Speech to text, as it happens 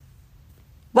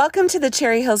Welcome to the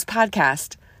Cherry Hills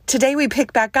Podcast. Today we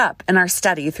pick back up in our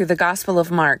study through the Gospel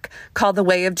of Mark, called The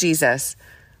Way of Jesus.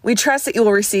 We trust that you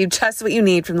will receive just what you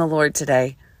need from the Lord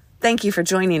today. Thank you for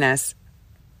joining us.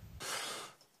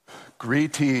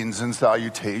 Greetings and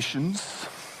salutations.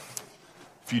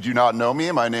 If you do not know me,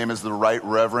 my name is the Right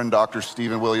Reverend Dr.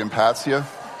 Stephen William Patzia.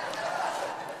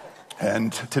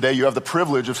 And today you have the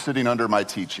privilege of sitting under my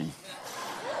teaching.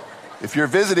 If you're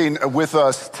visiting with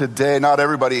us today, not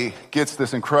everybody gets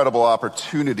this incredible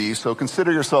opportunity, so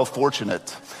consider yourself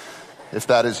fortunate if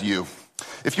that is you.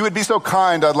 If you would be so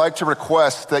kind, I'd like to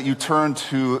request that you turn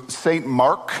to St.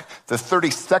 Mark, the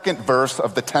 32nd verse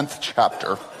of the 10th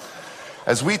chapter,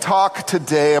 as we talk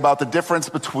today about the difference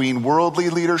between worldly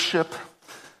leadership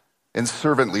and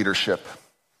servant leadership.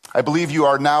 I believe you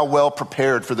are now well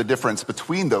prepared for the difference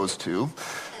between those two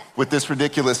with this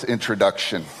ridiculous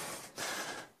introduction.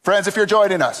 Friends, if you're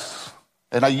joining us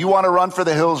and you want to run for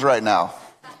the hills right now,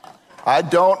 I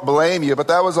don't blame you, but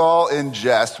that was all in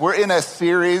jest. We're in a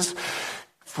series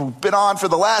we've been on for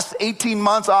the last 18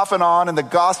 months off and on in the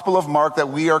Gospel of Mark that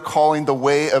we are calling The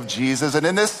Way of Jesus. And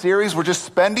in this series, we're just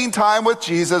spending time with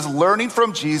Jesus, learning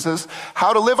from Jesus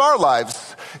how to live our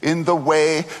lives in the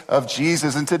way of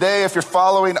Jesus. And today, if you're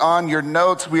following on your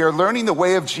notes, we are learning the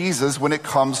way of Jesus when it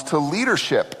comes to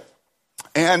leadership.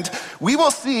 And we will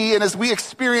see, and as we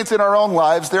experience in our own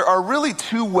lives, there are really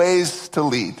two ways to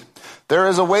lead. There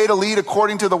is a way to lead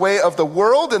according to the way of the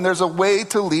world, and there's a way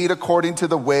to lead according to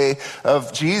the way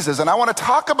of Jesus. And I want to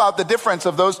talk about the difference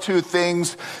of those two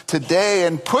things today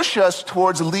and push us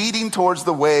towards leading towards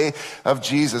the way of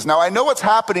Jesus. Now, I know what's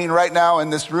happening right now in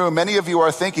this room. Many of you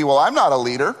are thinking, well, I'm not a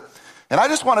leader. And I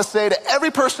just want to say to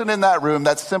every person in that room,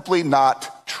 that's simply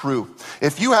not true.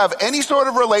 If you have any sort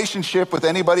of relationship with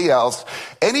anybody else,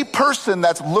 any person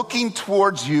that's looking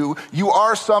towards you, you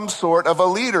are some sort of a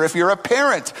leader. If you're a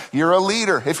parent, you're a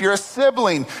leader. If you're a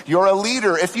sibling, you're a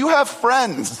leader. If you have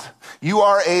friends, you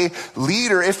are a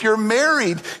leader. If you're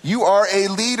married, you are a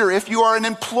leader. If you are an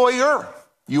employer,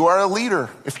 you are a leader.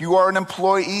 If you are an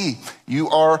employee, you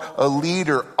are a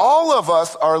leader. All of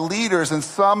us are leaders in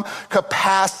some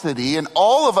capacity, and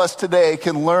all of us today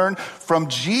can learn from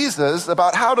Jesus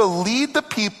about how to lead the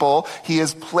people he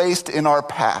has placed in our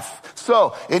path.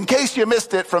 So, in case you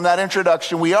missed it from that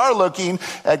introduction, we are looking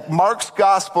at Mark's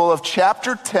Gospel of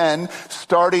chapter 10,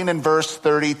 starting in verse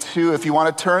 32. If you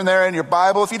want to turn there in your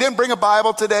Bible. If you didn't bring a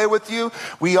Bible today with you,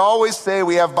 we always say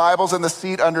we have Bibles in the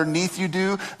seat underneath you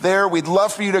do there. We'd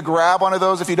love for you to grab one of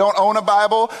those. If you don't own a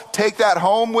Bible, take that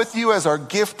home with you as our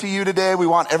gift to you today. We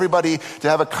want everybody to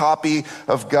have a copy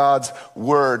of God's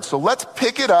Word. So let's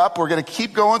pick it up. We're going to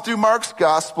keep going through Mark's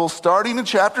Gospel, starting in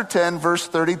chapter 10, verse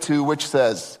 32, which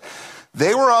says,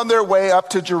 "They were on their way up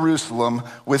to Jerusalem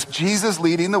with Jesus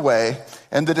leading the way,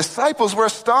 and the disciples were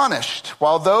astonished,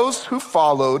 while those who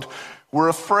followed were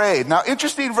afraid." Now,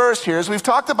 interesting verse here, as we've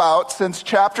talked about since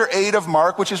chapter 8 of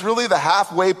Mark, which is really the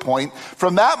halfway point.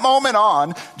 From that moment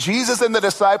on, Jesus and the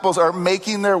disciples are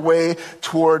making their way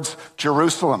towards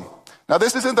Jerusalem. Now,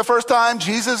 this isn't the first time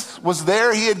Jesus was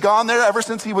there. He had gone there ever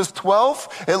since he was 12,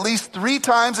 at least 3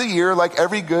 times a year, like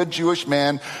every good Jewish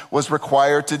man was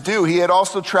required to do. He had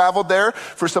also traveled there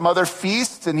for some other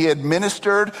feasts, and he had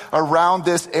ministered around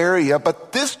this area.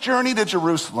 But this journey to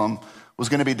Jerusalem was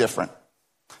going to be different.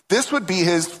 This would be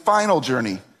his final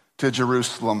journey to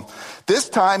Jerusalem. This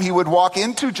time he would walk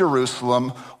into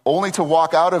Jerusalem only to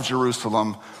walk out of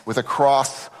Jerusalem with a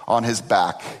cross on his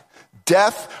back.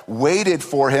 Death waited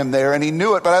for him there, and he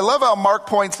knew it. But I love how Mark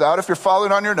points out, if you're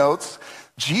following on your notes,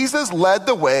 Jesus led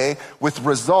the way with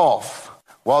resolve,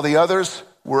 while the others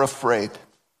were afraid.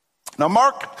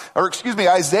 Now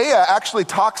Isaiah actually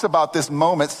talks about this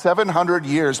moment 700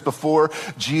 years before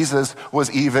Jesus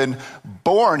was even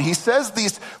born. He says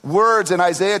these words in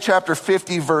Isaiah chapter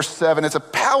 50, verse 7. It's a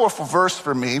powerful verse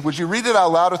for me. Would you read it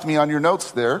out loud with me on your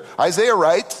notes there? Isaiah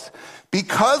writes,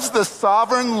 "Because the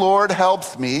sovereign Lord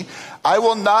helps me, I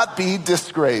will not be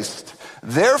disgraced.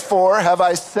 Therefore have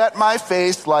I set my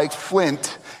face like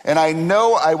flint, and I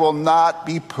know I will not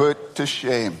be put to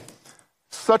shame."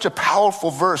 Such a powerful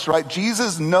verse, right?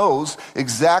 Jesus knows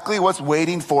exactly what's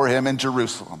waiting for him in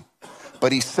Jerusalem,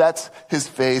 but he sets his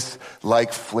face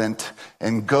like flint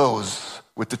and goes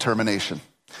with determination.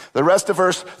 The rest of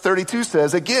verse 32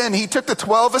 says, "Again, he took the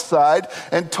 12 aside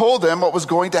and told them what was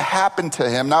going to happen to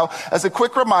him." Now, as a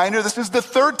quick reminder, this is the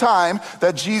 3rd time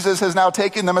that Jesus has now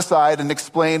taken them aside and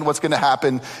explained what's going to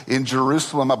happen in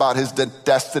Jerusalem about his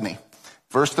destiny.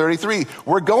 Verse 33,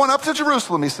 we're going up to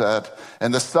Jerusalem, he said,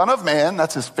 and the Son of Man,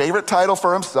 that's his favorite title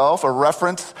for himself, a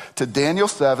reference to Daniel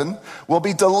 7, will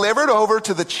be delivered over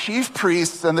to the chief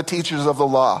priests and the teachers of the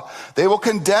law. They will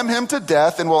condemn him to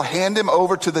death and will hand him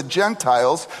over to the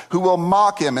Gentiles, who will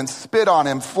mock him and spit on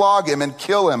him, flog him and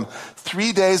kill him.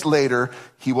 3 days later,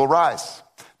 he will rise.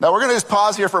 Now, we're going to just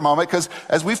pause here for a moment because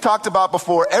as we've talked about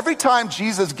before, every time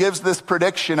Jesus gives this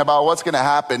prediction about what's going to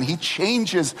happen, he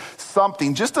changes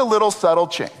something, just a little subtle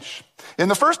change. In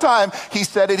the first time he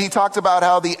said it, he talked about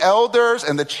how the elders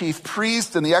and the chief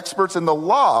priests and the experts in the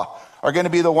law are going to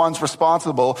be the ones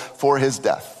responsible for his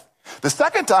death. The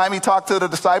second time he talked to the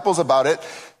disciples about it,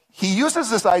 he uses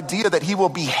this idea that he will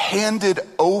be handed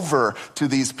over to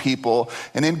these people.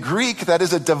 And in Greek, that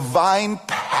is a divine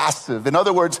passive. In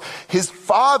other words, his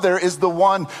Father is the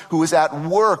one who is at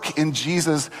work in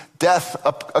Jesus' death,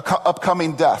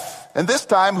 upcoming death. And this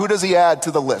time, who does he add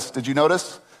to the list? Did you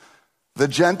notice? The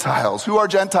Gentiles. Who are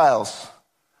Gentiles?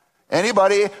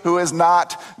 Anybody who is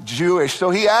not Jewish. So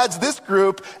he adds this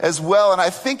group as well. And I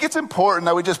think it's important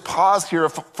that we just pause here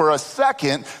for a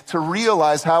second to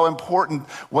realize how important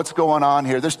what's going on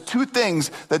here. There's two things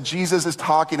that Jesus is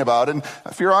talking about. And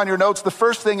if you're on your notes, the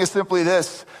first thing is simply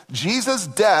this. Jesus'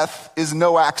 death is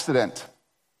no accident.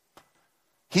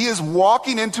 He is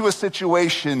walking into a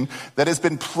situation that has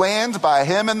been planned by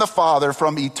him and the Father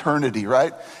from eternity,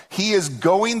 right? He is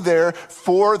going there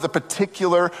for the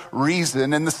particular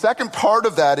reason. And the second part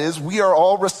of that is we are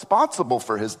all responsible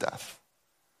for his death.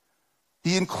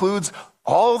 He includes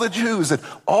all the Jews and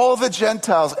all the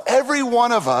Gentiles. Every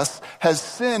one of us has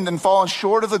sinned and fallen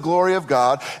short of the glory of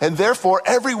God. And therefore,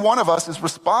 every one of us is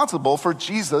responsible for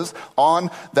Jesus on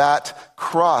that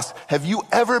cross. Have you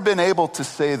ever been able to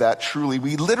say that truly?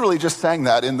 We literally just sang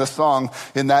that in the song,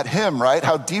 in that hymn, right?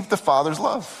 How deep the Father's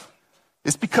love.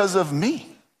 It's because of me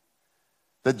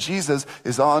that Jesus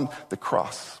is on the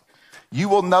cross. You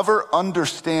will never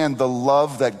understand the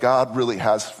love that God really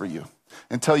has for you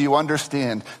until you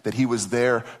understand that he was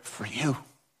there for you.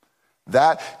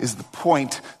 That is the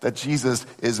point that Jesus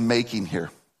is making here.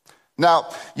 Now,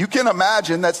 you can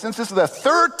imagine that since this is the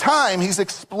third time he's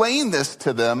explained this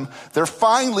to them, they're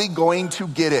finally going to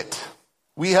get it.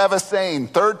 We have a saying,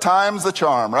 third time's the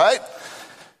charm, right?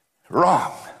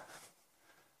 Wrong.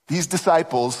 These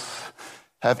disciples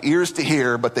have ears to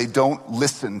hear, but they don't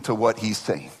listen to what he's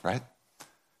saying, right?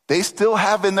 They still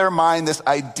have in their mind this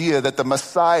idea that the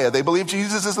Messiah, they believe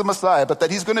Jesus is the Messiah, but that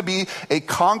he's going to be a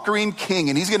conquering king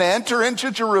and he's going to enter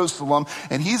into Jerusalem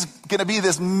and he's going to be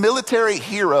this military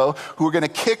hero who are going to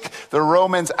kick the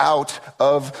Romans out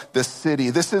of the city.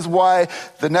 This is why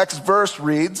the next verse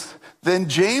reads, "Then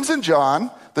James and John,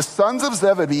 the sons of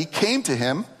Zebedee, came to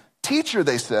him. 'Teacher,'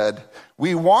 they said,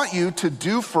 'we want you to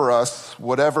do for us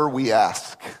whatever we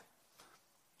ask.'"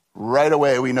 Right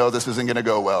away, we know this isn't going to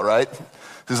go well, right?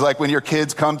 This is like when your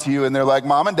kids come to you and they're like,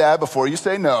 "Mom and Dad, before you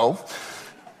say no,"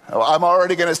 I'm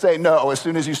already going to say no as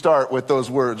soon as you start with those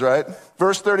words, right?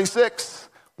 Verse 36,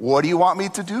 "What do you want me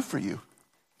to do for you?"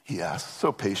 he asked,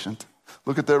 so patient.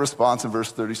 Look at their response in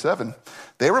verse 37.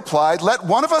 They replied, "Let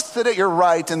one of us sit at your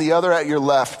right and the other at your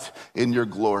left in your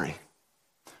glory."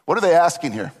 What are they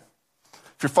asking here?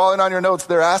 If you're following on your notes,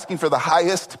 they're asking for the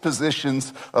highest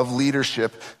positions of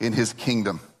leadership in his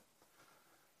kingdom.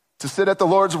 To sit at the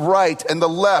Lord's right and the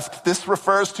left, this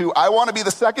refers to, I want to be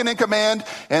the second in command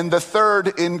and the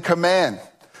third in command.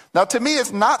 Now, to me,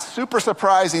 it's not super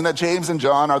surprising that James and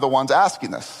John are the ones asking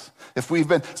this. If we've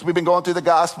been going through the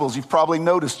Gospels, you've probably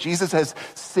noticed Jesus has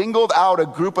singled out a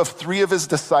group of 3 of his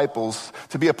disciples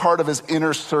to be a part of his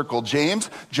inner circle,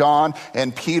 James, John,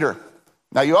 and Peter.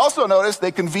 Now, you also notice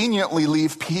they conveniently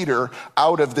leave Peter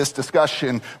out of this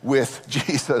discussion with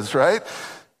Jesus, right?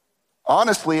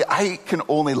 Honestly, I can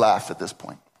only laugh at this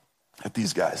point, at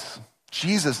these guys.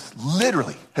 Jesus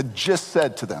literally had just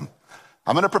said to them,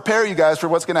 "I'm going to prepare you guys for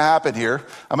what's going to happen here.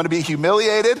 I'm going to be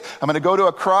humiliated. I'm going to go to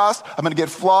a cross. I'm going to get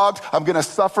flogged. I'm going to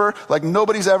suffer like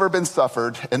nobody's ever been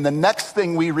suffered." And the next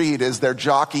thing we read is they're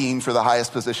jockeying for the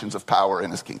highest positions of power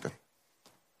in his kingdom.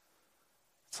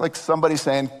 It's like somebody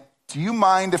saying, "Do you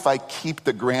mind if I keep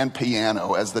the grand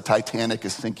piano as the Titanic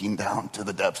is sinking down to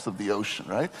the depths of the ocean,"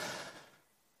 right?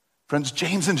 Friends,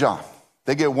 James and John,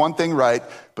 they get one thing right,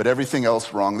 but everything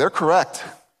else wrong. They're correct.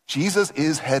 Jesus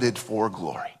is headed for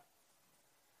glory.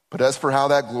 But as for how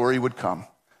that glory would come,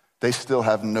 they still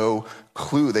have no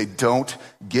clue. They don't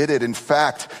get it. In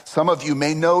fact, some of you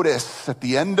may notice at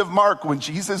the end of Mark, when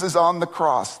Jesus is on the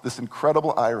cross, this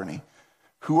incredible irony,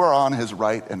 who are on his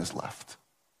right and his left?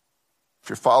 If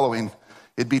you're following,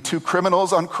 it'd be 2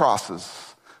 criminals on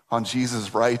crosses on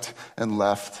Jesus' right and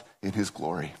left in his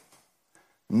glory.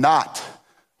 Not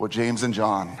what James and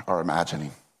John are imagining.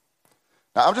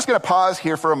 Now, I'm just going to pause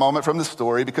here for a moment from the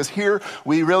story because here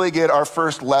we really get our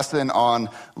first lesson on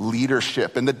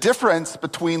leadership and the difference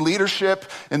between leadership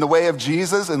in the way of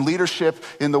Jesus and leadership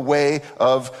in the way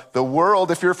of the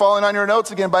world. If you're following on your notes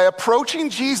again, by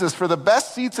approaching Jesus for the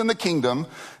best seats in the kingdom,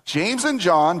 James and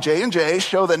John, J and J,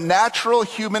 show the natural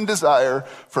human desire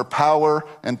for power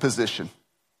and position.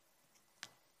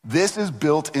 This is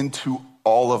built into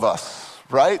all of us.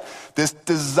 Right? This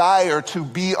desire to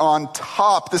be on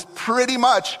top. This pretty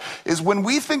much is when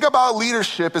we think about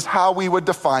leadership is how we would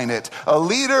define it. A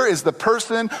leader is the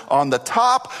person on the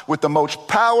top with the most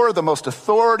power, the most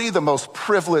authority, the most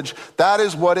privilege. That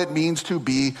is what it means to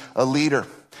be a leader.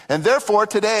 And therefore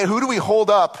today, who do we hold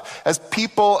up as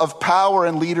people of power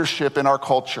and leadership in our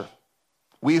culture?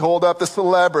 We hold up the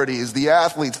celebrities, the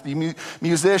athletes, the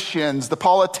musicians, the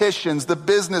politicians, the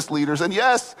business leaders, and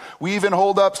yes, we even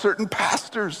hold up certain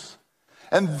pastors.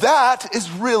 And that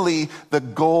is really the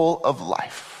goal of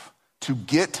life, to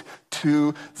get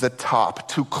to the top,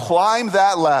 to climb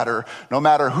that ladder, no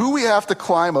matter who we have to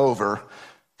climb over,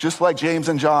 just like James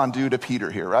and John do to Peter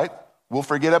here, right? We'll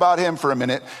forget about him for a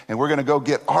minute, and we're going to go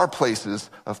get our places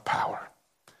of power.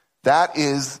 That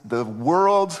is the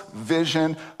world's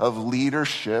vision of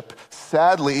leadership.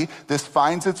 Sadly, this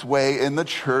finds its way in the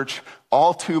church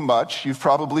all too much. You've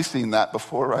probably seen that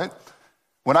before, right?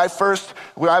 When I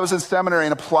was in seminary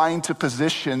and applying to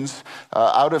positions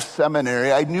out of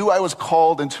seminary, I knew I was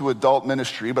called into adult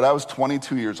ministry, but I was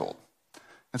 22 years old.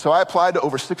 And so I applied to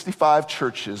over 65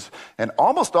 churches, and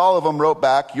almost all of them wrote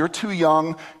back, "You're too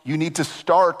young, you need to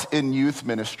start in youth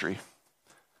ministry."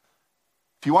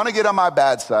 If you want to get on my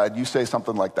bad side, you say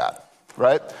something like that,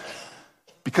 right?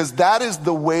 Because that is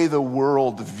the way the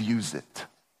world views it.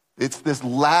 It's this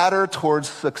ladder towards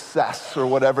success or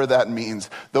whatever that means.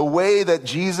 The way that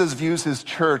Jesus views his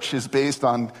church is based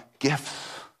on gifts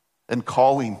and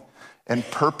calling and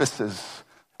purposes.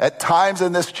 At times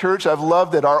in this church, I've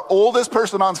loved it. Our oldest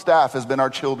person on staff has been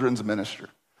our children's minister.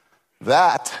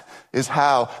 That is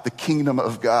how the kingdom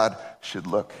of God should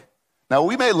look. Now,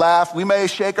 we may laugh, we may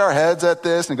shake our heads at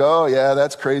this and go, "Oh yeah,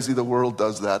 that's crazy, the world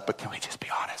does that." But can we just be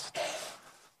honest?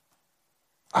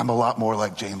 I'm a lot more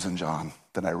like James and John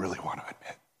than I really want to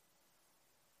admit.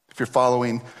 If you're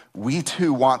following, we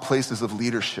too want places of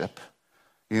leadership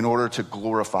in order to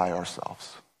glorify ourselves.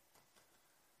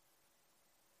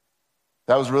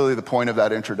 That was really the point of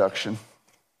that introduction,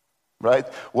 right?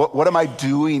 What am I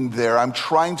doing there? I'm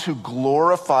trying to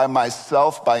glorify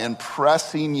myself by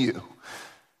impressing you.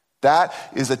 That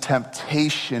is a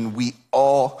temptation we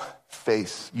all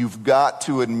face. You've got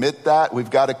to admit that.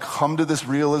 We've got to come to this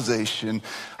realization.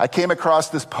 I came across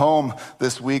this poem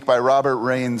this week by Robert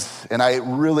Raines, and I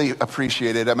really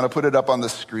appreciate it. I'm going to put it up on the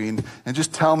screen, and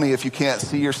just tell me if you can't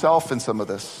see yourself in some of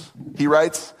this. He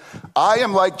writes, "I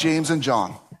am like James and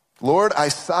John. Lord, I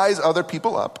size other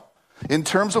people up in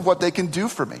terms of what they can do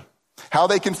for me. How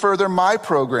they can further my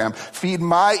program, feed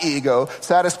my ego,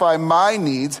 satisfy my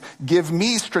needs, give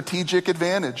me strategic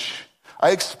advantage.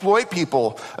 I exploit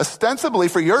people, ostensibly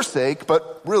for your sake,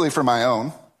 but really for my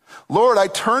own. Lord, I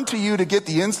turn to you to get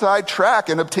the inside track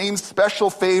and obtain special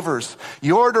favors,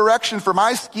 your direction for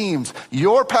my schemes,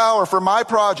 your power for my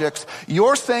projects,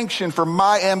 your sanction for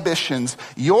my ambitions,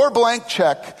 your blank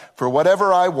check for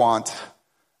whatever I want.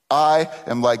 I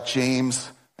am like James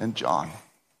and John."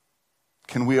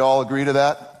 Can we all agree to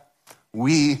that?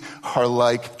 We are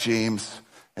like James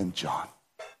and John.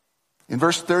 In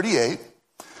verse 38,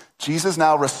 Jesus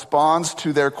now responds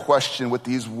to their question with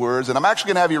these words, and I'm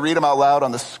actually going to have you read them out loud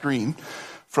on the screen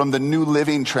from the New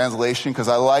Living Translation because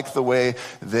I like the way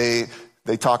they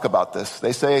talk about this.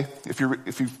 They say, if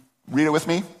you read it with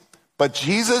me, "But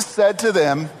Jesus said to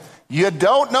them, 'You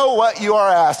don't know what you are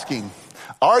asking.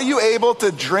 Are you able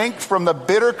to drink from the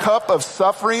bitter cup of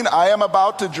suffering I am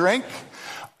about to drink?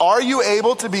 Are you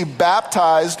able to be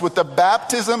baptized with the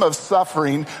baptism of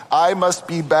suffering I must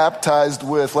be baptized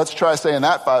with?'" Let's try saying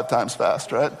that 5 times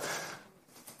fast, right?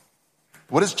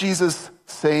 What is Jesus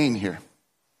saying here?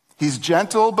 He's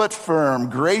gentle but firm,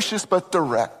 gracious but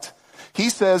direct. He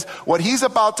says what he's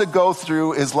about to go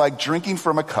through is like drinking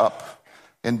from a cup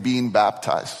and being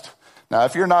baptized. Now,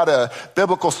 if you're not a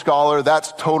biblical scholar,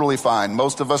 that's totally fine.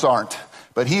 Most of us aren't.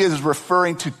 But he is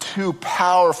referring to 2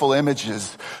 powerful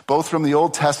images, both from the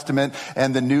Old Testament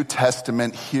and the New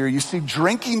Testament here. You see,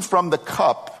 drinking from the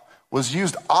cup was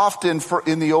used often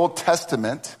in the Old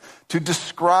Testament to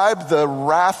describe the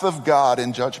wrath of God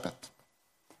in judgment.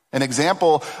 An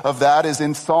example of that is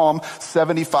in Psalm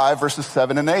 75, verses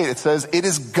 7 and 8. It says, "It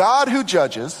is God who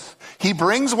judges. He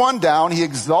brings one down, he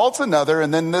exalts another,"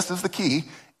 and then this is the key,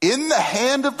 In the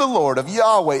hand of the Lord, of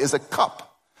Yahweh, is a cup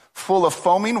full of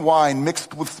foaming wine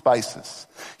mixed with spices.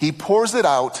 He pours it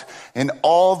out, and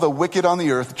all the wicked on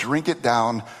the earth drink it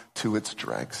down to its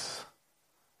dregs.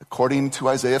 According to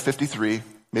Isaiah 53,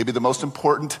 maybe the most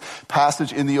important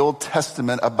passage in the Old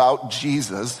Testament about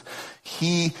Jesus,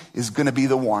 he is going to be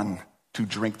the one to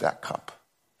drink that cup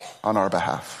on our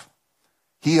behalf.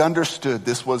 He understood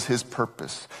this was his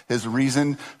purpose, his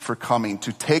reason for coming,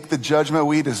 to take the judgment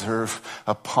we deserve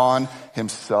upon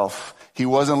himself. He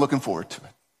wasn't looking forward to it.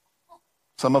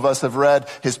 Some of us have read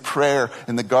his prayer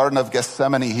in the Garden of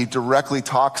Gethsemane. He directly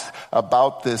talks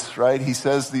about this, right? He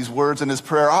says these words in his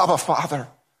prayer, Abba, Father,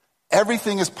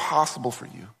 everything is possible for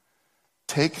you.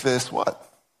 Take this, what?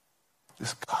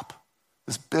 This cup,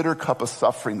 this bitter cup of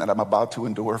suffering that I'm about to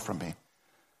endure from me.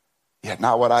 Yet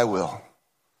not what I will,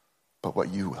 but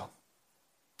what you will.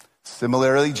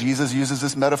 Similarly, Jesus uses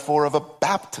this metaphor of a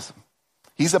baptism.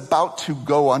 He's about to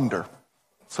go under,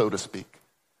 so to speak.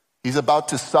 He's about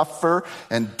to suffer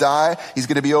and die. He's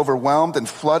going to be overwhelmed and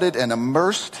flooded and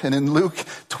immersed. And in Luke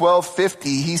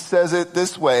 12:50, he says it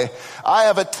this way, I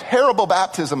have a terrible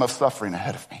baptism of suffering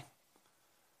ahead of me,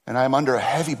 and I am under a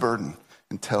heavy burden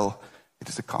until it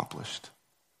is accomplished.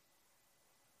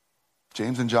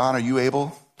 James and John, are you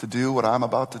able to do what I'm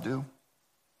about to do?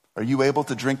 Are you able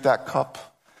to drink that cup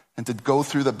and to go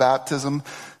through the baptism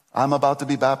I'm about to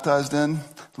be baptized in?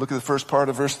 Look at the first part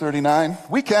of verse 39.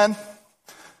 We can.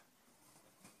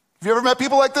 Have you ever met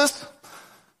people like this?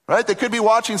 Right? They could be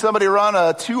watching somebody run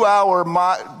a 2-hour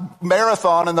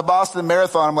marathon in the Boston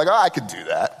Marathon. I'm like, I could do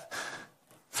that.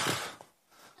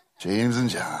 James and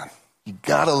John. You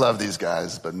gotta love these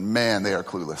guys, but man, they are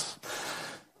clueless.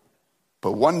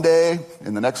 But one day,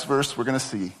 in the next verse, we're gonna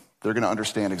see, they're gonna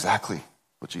understand exactly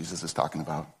what Jesus is talking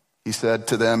about. He said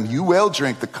to them, you will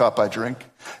drink the cup I drink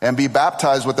and be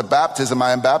baptized with the baptism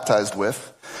I am baptized with.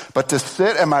 But to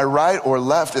sit at my right or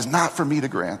left is not for me to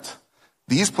grant.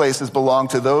 These places belong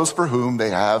to those for whom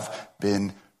they have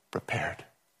been prepared.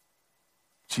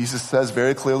 Jesus says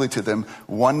very clearly to them,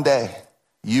 one day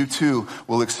you too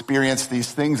will experience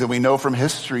these things. And we know from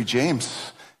history,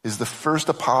 James is the first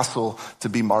apostle to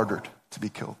be martyred, to be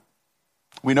killed.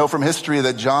 We know from history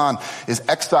that John is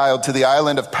exiled to the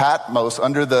island of Patmos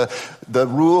under the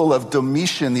rule of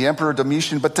Domitian, the Emperor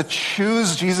Domitian. But to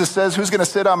choose, Jesus says, who's going to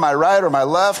sit on my right or my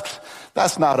left?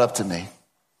 That's not up to me.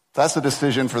 That's a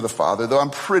decision for the Father, though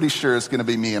I'm pretty sure it's going to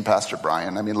be me and Pastor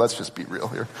Brian. I mean, let's just be real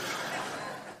here.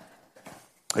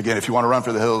 Again, if you want to run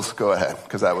for the hills, go ahead,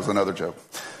 because that was another joke.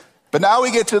 But now we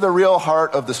get to the real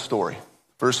heart of the story.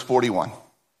 Verse 41.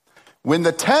 When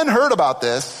the 10 heard about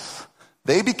this,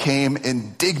 they became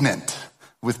indignant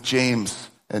with James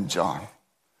and John.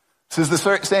 This is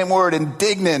the same word,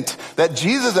 indignant, that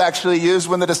Jesus actually used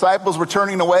when the disciples were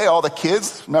turning away all the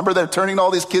kids. Remember, they're turning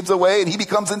all these kids away, and he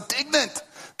becomes indignant.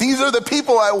 These are the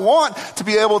people I want to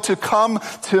be able to come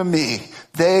to me.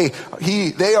 They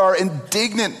are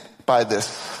indignant by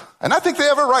this. And I think they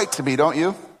have a right to be, don't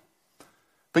you?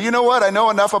 But you know what? I know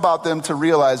enough about them to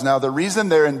realize now the reason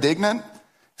they're indignant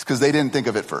is because they didn't think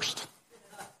of it first.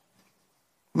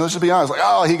 Let's just be honest,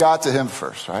 he got to him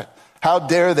first, right? How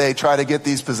dare they try to get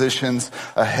these positions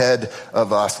ahead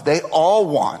of us? They all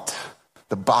want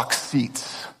the box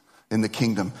seats in the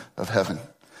kingdom of heaven.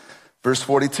 Verse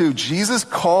 42, Jesus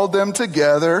called them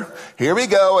together. Here we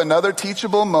go, another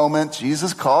teachable moment.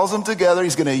 Jesus calls them together.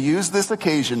 He's going to use this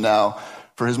occasion now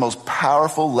for his most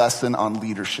powerful lesson on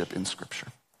leadership in Scripture.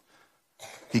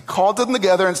 He called them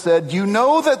together and said, you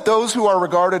know that those who are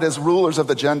regarded as rulers of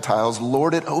the Gentiles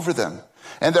lord it over them,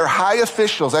 and their high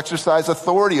officials exercise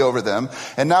authority over them.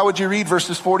 And now would you read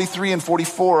verses 43 and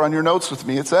 44 on your notes with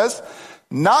me? It says,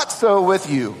 not so with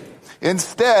you.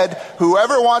 Instead,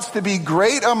 whoever wants to be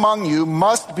great among you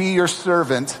must be your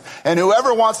servant, and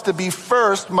whoever wants to be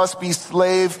first must be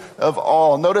slave of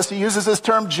all. Notice he uses this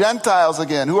term Gentiles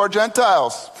again. Who are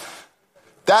Gentiles?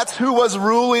 That's who was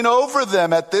ruling over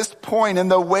them at this point. And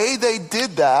the way they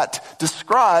did that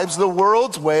describes the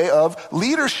world's way of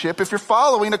leadership. If you're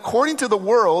following, according to the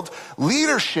world,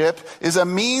 leadership is a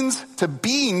means to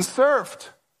being served,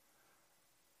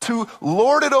 to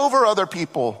lord it over other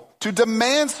people, to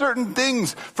demand certain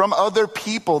things from other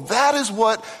people. That is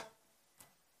what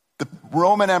the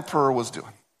Roman emperor was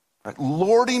doing, right?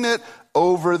 Lording it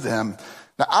over them.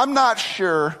 Now, I'm not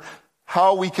sure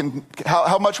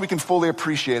how much we can fully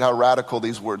appreciate how radical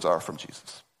these words are from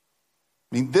Jesus.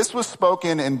 I mean, this was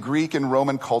spoken in Greek and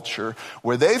Roman culture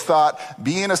where they thought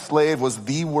being a slave was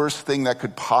the worst thing that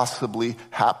could possibly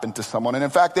happen to someone. And in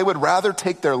fact, they would rather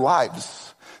take their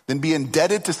lives than be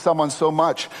indebted to someone so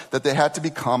much that they had to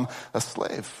become a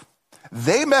slave.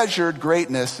 They measured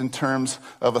greatness in terms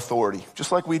of authority,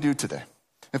 just like we do today.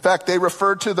 In fact, they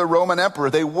referred to the Roman emperor.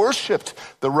 They worshiped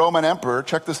the Roman emperor,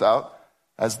 check this out,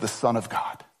 as the Son of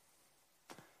God,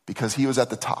 because he was at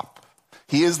the top.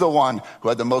 He is the one who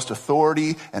had the most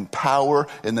authority and power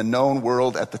in the known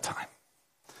world at the time.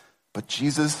 But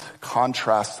Jesus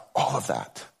contrasts all of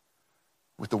that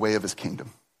with the way of his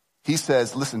kingdom. He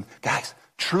says, listen, guys,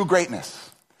 true greatness,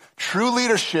 true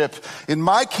leadership in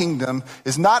my kingdom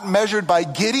is not measured by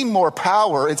getting more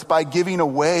power, it's by giving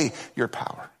away your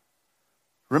power.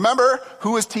 Remember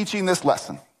who is teaching this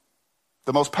lesson?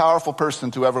 The most powerful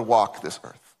person to ever walk this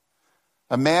earth.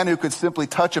 A man who could simply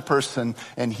touch a person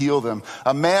and heal them.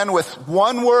 A man with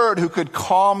one word who could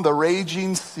calm the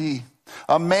raging sea.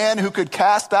 A man who could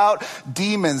cast out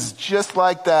demons just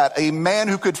like that. A man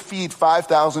who could feed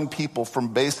 5,000 people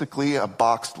from basically a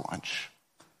boxed lunch.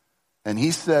 And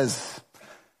he says,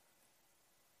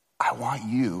 I want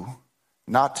you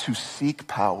not to seek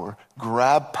power,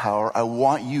 grab power. I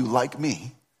want you, like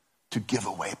me, to give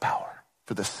away power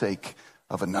for the sake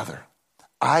of another.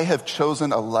 I have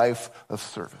chosen a life of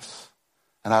service,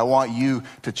 and I want you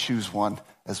to choose one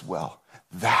as well.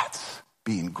 That's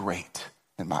being great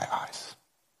in my eyes.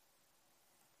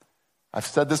 I've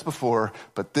said this before,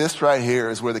 but this right here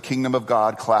is where the kingdom of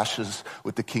God clashes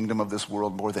with the kingdom of this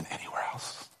world more than anywhere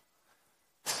else.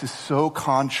 This is so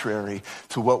contrary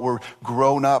to what we're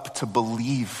grown up to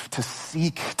believe, to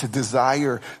seek, to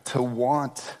desire, to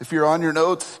want. If you're on your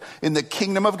notes, in the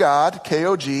kingdom of God,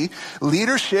 KOG,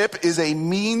 leadership is a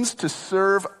means to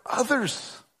serve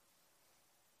others.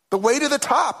 The way to the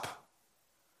top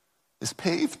is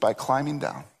paved by climbing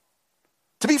down.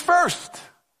 To be first,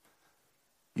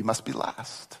 you must be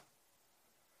last.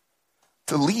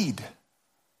 To lead,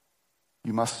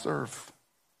 you must serve.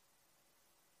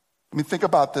 I mean, think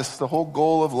about this. The whole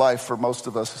goal of life for most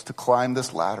of us is to climb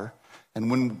this ladder.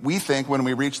 And when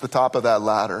we reach the top of that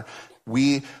ladder,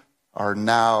 we are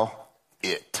now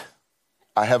it.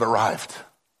 I have arrived.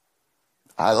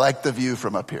 I like the view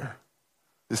from up here.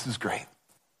 This is great.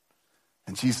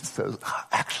 And Jesus says,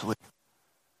 actually,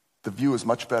 the view is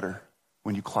much better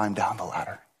when you climb down the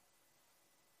ladder.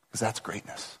 Because that's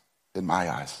greatness in my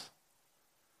eyes.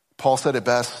 Paul said it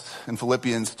best in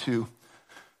Philippians 2.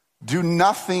 Do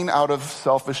nothing out of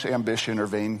selfish ambition or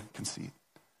vain conceit.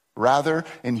 Rather,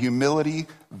 in humility,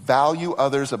 value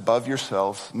others above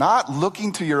yourselves, not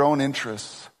looking to your own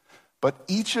interests, but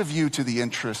each of you to the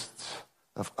interests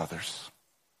of others.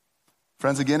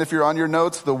 Friends, again, if you're on your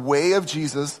notes, the way of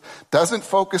Jesus doesn't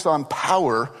focus on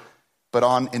power, but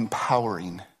on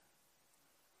empowering.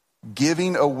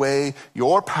 Giving away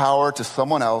your power to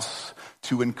someone else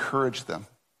to encourage them,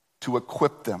 to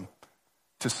equip them,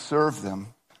 to serve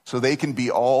them, so they can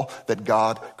be all that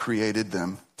God created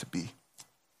them to be.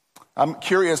 I'm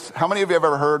curious, how many of you have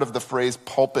ever heard of the phrase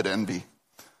pulpit envy?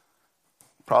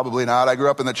 Probably not. I grew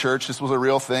up in the church. This was a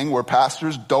real thing where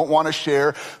pastors don't want to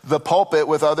share the pulpit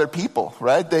with other people,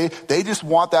 right? They just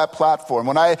want that platform.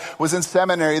 When I was in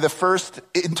seminary, the first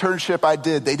internship I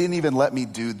did, they didn't even let me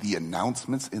do the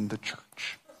announcements in the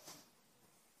church.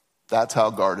 That's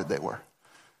how guarded they were.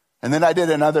 And then I did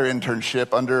another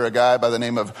internship under a guy by the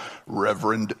name of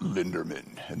Reverend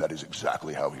Linderman, and that is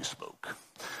exactly how he spoke.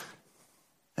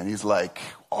 And he's like,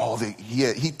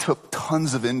 he took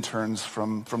tons of interns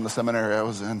from the seminary I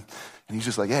was in, and he's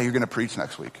just like, yeah, you're going to preach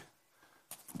next week.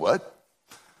 What?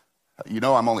 You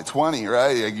know I'm only 20,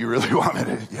 right? You really want me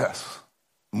to? Yes.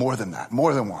 More than that,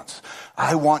 more than once.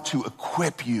 I want to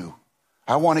equip you.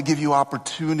 I want to give you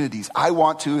opportunities. I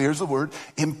want to, here's the word,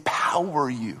 empower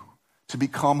you to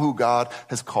become who God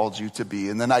has called you to be.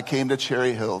 And then I came to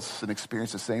Cherry Hills and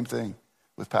experienced the same thing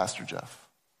with Pastor Jeff.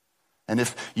 And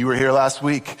if you were here last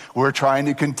week, we're trying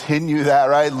to continue that,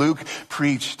 right? Luke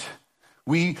preached.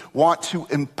 We want to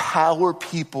empower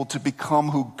people to become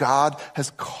who God has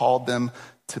called them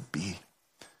to be.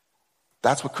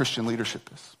 That's what Christian leadership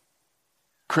is.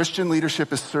 Christian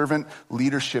leadership is servant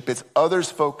leadership. It's others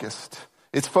focused.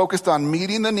 It's focused on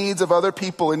meeting the needs of other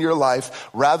people in your life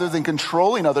rather than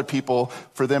controlling other people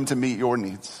for them to meet your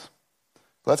needs.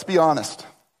 Let's be honest.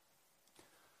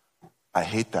 I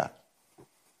hate that.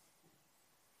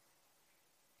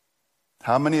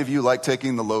 How many of you like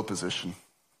taking the low position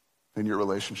in your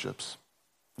relationships?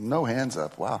 No hands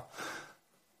up. Wow.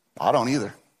 I don't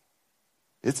either.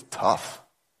 It's tough.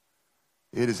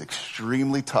 It is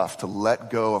extremely tough to let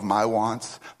go of my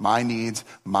wants, my needs,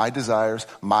 my desires,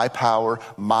 my power,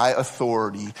 my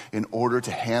authority in order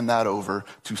to hand that over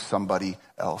to somebody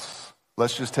else.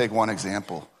 Let's just take one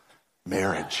example.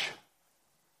 Marriage.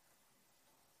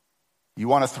 You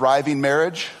want a thriving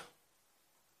marriage?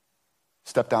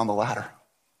 Step down the ladder.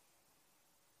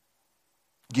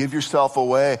 Give yourself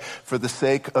away for the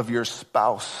sake of your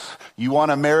spouse. You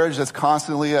want a marriage that's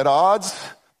constantly at odds?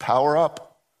 Power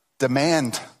up.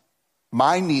 Demand.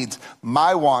 My needs,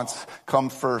 my wants come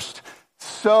first.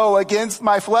 So against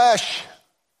my flesh.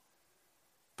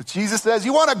 But Jesus says,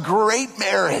 you want a great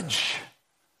marriage?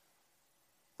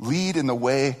 Lead in the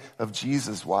way of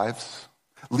Jesus, wives.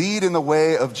 Lead in the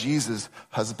way of Jesus,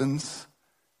 husbands.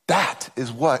 That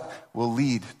is what will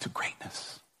lead to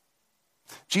greatness.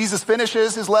 Jesus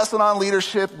finishes his lesson on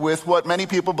leadership with what many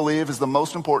people believe is the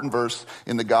most important verse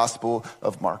in the Gospel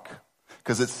of Mark,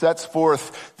 because it sets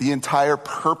forth the entire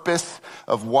purpose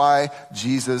of why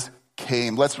Jesus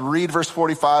came. Let's read verse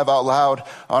 45 out loud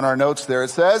on our notes there. It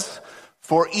says,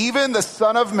 "For even the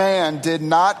Son of Man did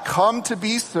not come to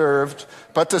be served,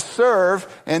 but to serve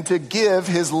and to give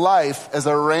his life as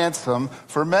a ransom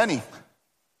for many."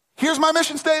 Here's my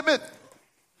mission statement.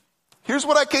 Here's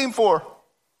what I came for.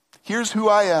 Here's who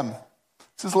I am.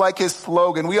 This is like his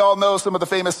slogan. We all know some of the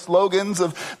famous slogans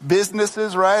of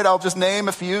businesses, right? I'll just name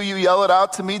a few. You yell it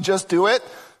out to me. Just do it.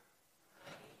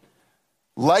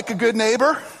 Like a good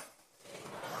neighbor.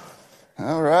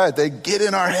 All right. They get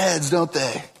in our heads, don't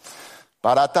they?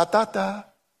 Ba-da-da-da-da.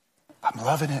 I'm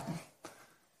loving it.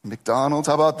 McDonald's,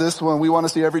 how about this one? We want to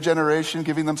see every generation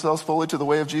giving themselves fully to the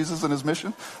way of Jesus and his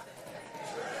mission.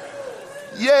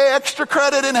 Yay, extra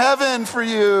credit in heaven for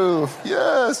you.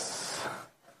 Yes.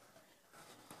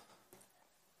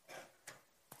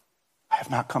 I have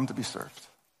not come to be served,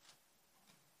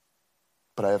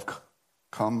 but I have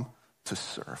come to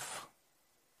serve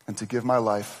and to give my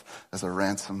life as a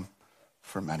ransom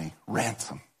for many.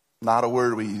 Ransom. Not a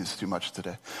word we use too much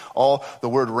today. All the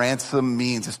word ransom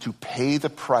means is to pay the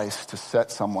price to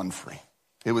set someone free.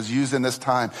 It was used in this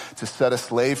time to set a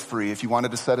slave free. If you wanted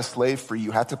to set a slave free,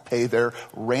 you had to pay their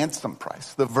ransom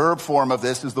price. The verb form of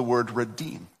this is the word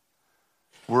redeem.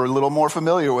 We're a little more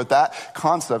familiar with that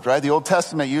concept, right? The Old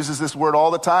Testament uses this word all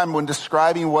the time when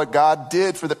describing what God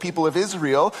did for the people of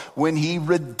Israel when he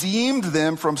redeemed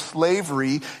them from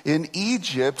slavery in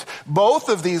Egypt. Both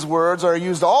of these words are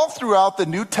used all throughout the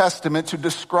New Testament to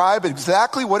describe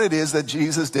exactly what it is that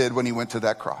Jesus did when he went to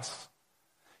that cross.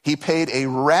 He paid a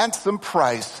ransom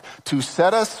price to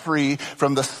set us free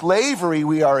from the slavery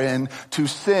we are in to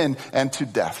sin and to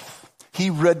death. He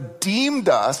redeemed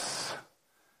us,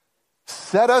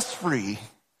 set us free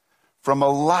from a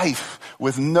life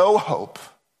with no hope,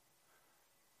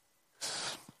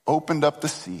 opened up the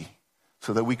sea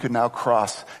so that we could now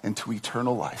cross into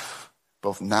eternal life,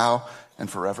 both now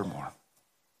and forevermore.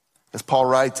 As Paul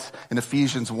writes in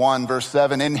Ephesians 1, verse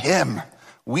 7, in him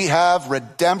we have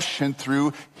redemption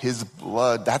through his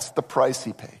blood. That's the price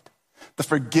he paid. The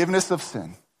forgiveness of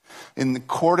sin in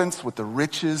accordance with the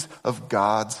riches of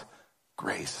God's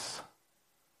grace.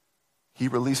 He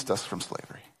released us from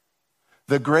slavery.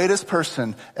 The greatest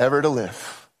person ever to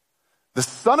live. The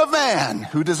Son of Man,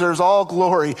 who deserves all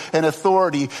glory and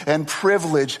authority and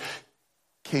privilege,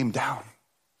 came down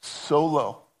so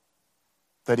low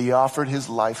that he offered his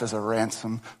life as a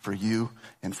ransom for you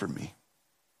and for me.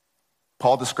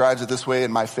 Paul describes it this way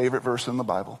in my favorite verse in the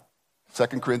Bible,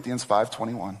 2 Corinthians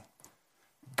 5:21.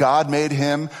 God made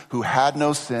him who had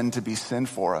no sin to be sin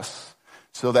for us,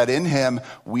 so that in him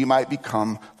we might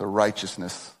become the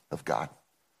righteousness of God.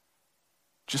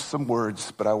 Just some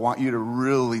words, but I want you to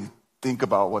really think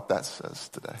about what that says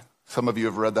today. Some of you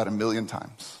have read that a million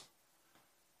times.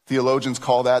 Theologians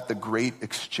call that the great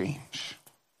exchange.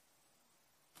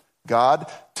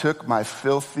 God took my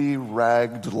filthy,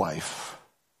 ragged life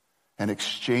and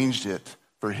exchanged it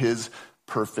for his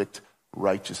perfect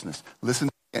righteousness. Listen,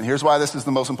 and here's why this is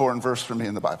the most important verse for me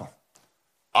in the Bible.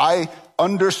 I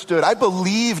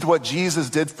believed what Jesus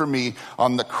did for me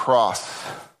on the cross,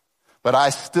 but I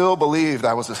still believed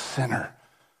I was a sinner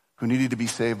who needed to be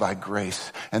saved by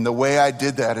grace. And the way I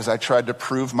did that is I tried to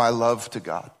prove my love to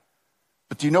God.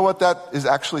 But do you know what that is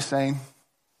actually saying?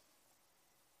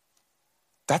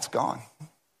 That's gone.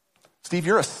 Steve,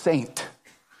 you're a saint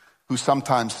who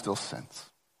sometimes still sins.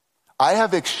 I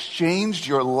have exchanged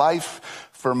your life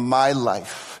for my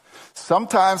life.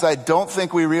 Sometimes I don't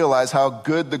think we realize how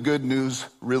good the good news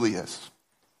really is.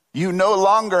 You no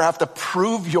longer have to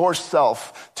prove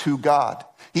yourself to God.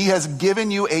 He has given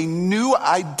you a new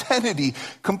identity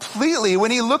completely.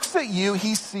 When he looks at you,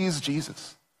 he sees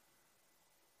Jesus.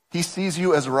 He sees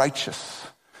you as righteous.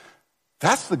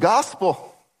 That's the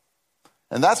gospel.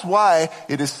 And that's why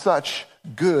it is such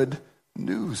good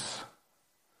news.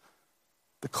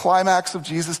 The climax of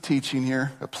Jesus' teaching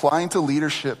here, applying to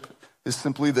leadership, is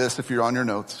simply this, if you're on your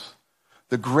notes.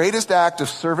 The greatest act of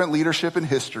servant leadership in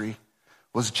history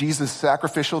was Jesus'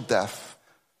 sacrificial death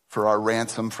for our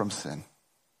ransom from sin.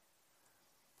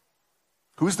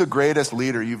 Who's the greatest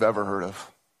leader you've ever heard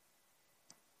of?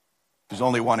 There's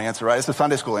only one answer, right? It's the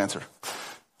Sunday school answer.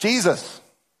 Jesus,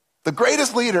 the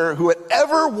greatest leader who had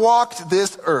ever walked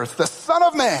this earth, the Son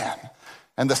of Man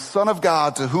and the Son of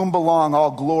God, to whom belong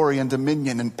all glory and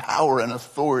dominion and power and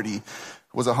authority,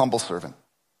 was a humble servant.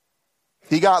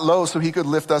 He got low so he could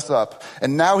lift us up.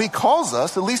 And now he calls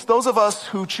us, at least those of us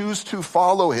who choose to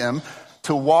follow him,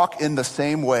 to walk in the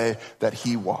same way that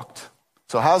he walked.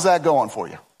 So how's that going for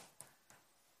you?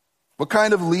 What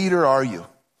kind of leader are you?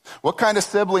 What kind of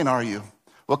sibling are you?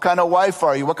 What kind of wife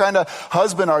are you? What kind of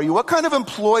husband are you? What kind of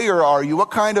employer are you? What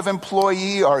kind of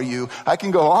employee are you? I can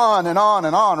go on and on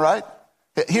and on, right?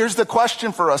 Here's the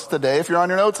question for us today, if you're on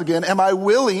your notes again. Am I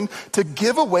willing to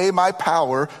give away my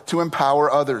power to empower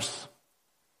others?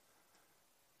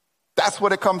 That's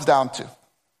what it comes down to.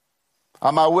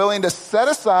 Am I willing to set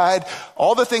aside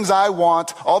all the things I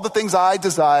want, all the things I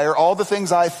desire, all the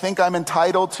things I think I'm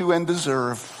entitled to and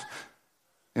deserve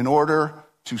in order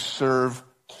to serve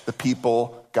the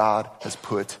people God has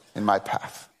put in my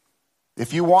path?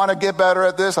 If you want to get better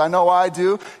at this, I know I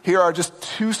do, here are just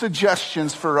 2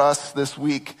 suggestions for us this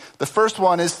week. The first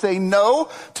one is say no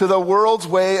to the world's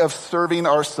way of serving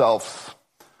ourselves.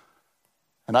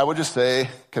 And I would just say,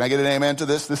 can I get an amen to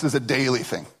this? This is a daily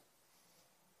thing,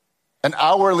 an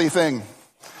hourly thing,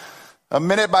 a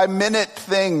minute by minute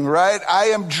thing, right?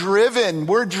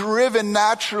 We're driven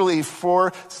naturally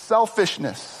for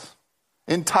selfishness,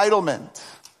 entitlement,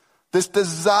 this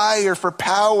desire for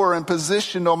power and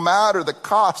position no matter the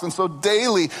cost. And so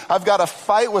daily I've got to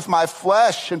fight with my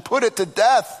flesh and put it to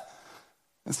death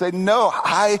and say, no,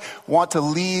 I want to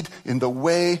lead in the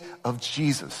way of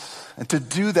Jesus. And to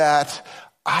do that,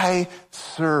 I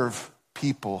serve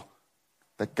people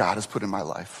that God has put in my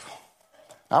life.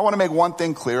 Now, I want to make one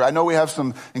thing clear. I know we have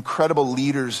some incredible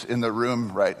leaders in the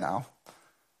room right now,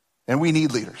 and we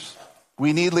need leaders.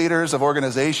 We need leaders of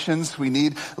organizations. We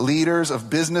need leaders of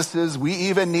businesses. We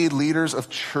even need leaders of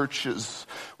churches.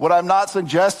 What I'm not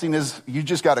suggesting is you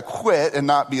just got to quit and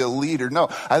not be a leader. No,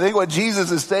 I think what Jesus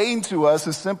is saying to us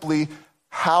is simply,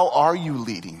 how are you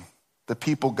leading the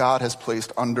people God has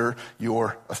placed under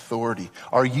your authority?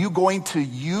 Are you going to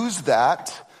use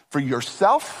that for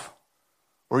yourself,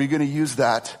 or are you going to use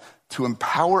that to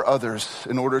empower others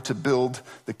in order to build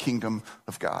the kingdom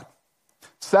of God?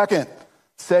 Second,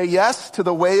 say yes to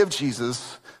the way of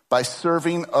Jesus by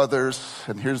serving others,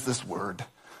 and here's this word,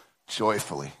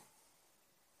 joyfully.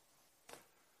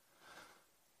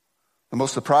 The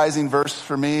most surprising verse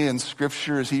for me in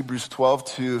Scripture is Hebrews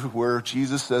 12:2, where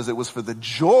Jesus says it was for the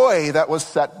joy that was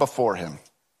set before him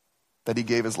that he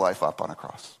gave his life up on a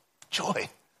cross. Joy.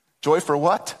 Joy for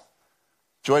what?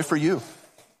 Joy for you.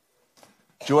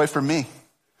 Joy for me.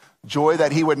 Joy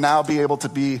that he would now be able to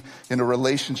be in a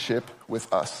relationship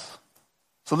with us.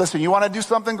 So listen, you want to do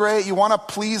something great? You want to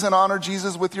please and honor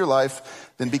Jesus with your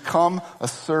life? Then become a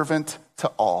servant to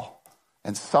all,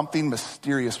 and something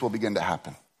mysterious will begin to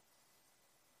happen.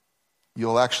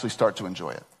 You'll actually start to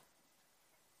enjoy it.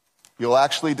 You'll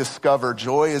actually discover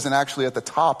joy isn't actually at the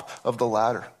top of the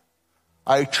ladder.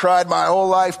 I tried my whole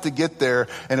life to get there,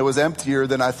 and it was emptier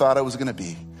than I thought it was going to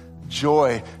be.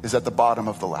 Joy is at the bottom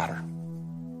of the ladder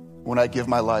when I give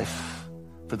my life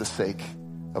for the sake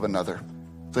of another.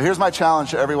 So here's my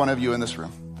challenge to every one of you in this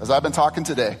room. As I've been talking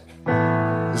today,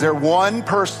 is there one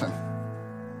person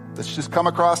that's just come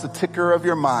across the ticker of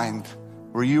your mind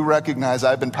where you recognize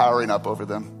I've been powering up over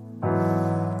them?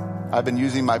 I've been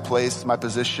using my place, my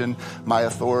position, my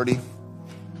authority.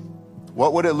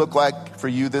 What would it look like for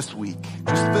you this week,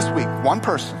 just this week, one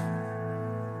person,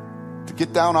 to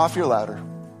get down off your ladder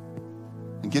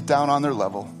and get down on their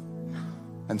level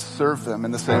and serve them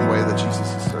in the same way that Jesus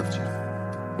has served you?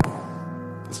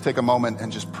 Let's take a moment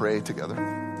and just pray together.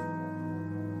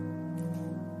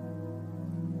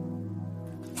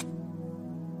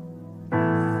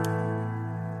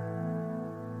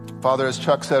 Father, as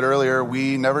Chuck said earlier,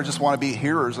 we never just want to be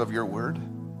hearers of your word.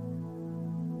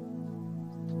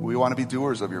 We want to be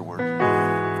doers of your word.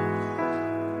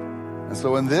 And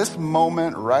so in this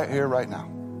moment, right here, right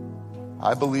now,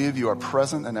 I believe you are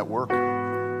present and at work.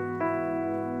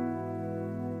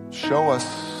 Show us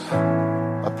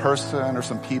a person or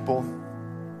some people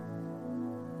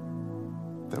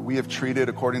that we have treated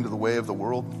according to the way of the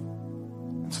world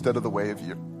instead of the way of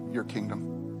your kingdom.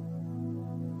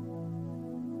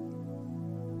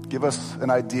 Give us an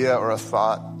idea or a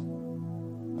thought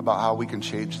about how we can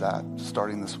change that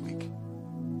starting this week.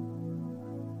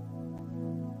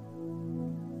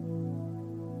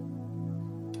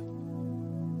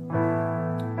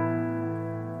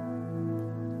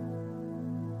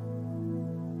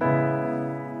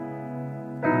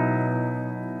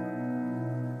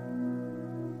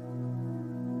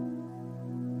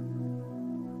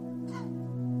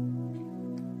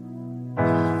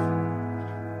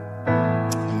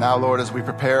 Now, Lord, as we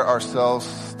prepare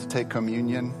ourselves to take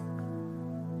communion,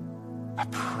 I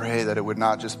pray that it would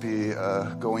not just be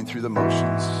going through the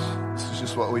motions. This is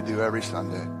just what we do every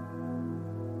Sunday.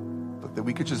 But that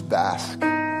we could just bask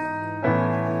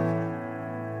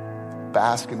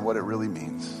in what it really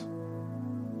means.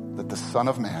 That the Son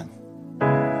of Man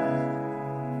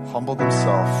humbled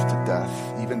himself to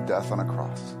death, even death on a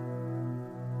cross,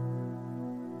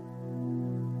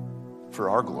 for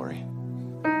our glory,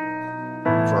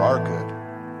 for our good,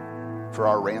 for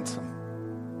our ransom,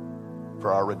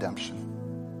 for our redemption.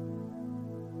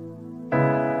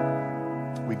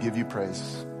 We give you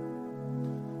praise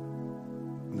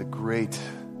in the great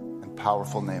and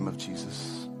powerful name of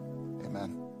Jesus.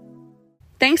 Amen.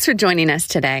 Thanks for joining us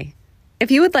today. If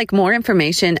you would like more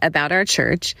information about our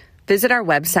church, visit our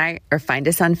website or find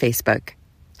us on Facebook.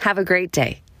 Have a great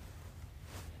day.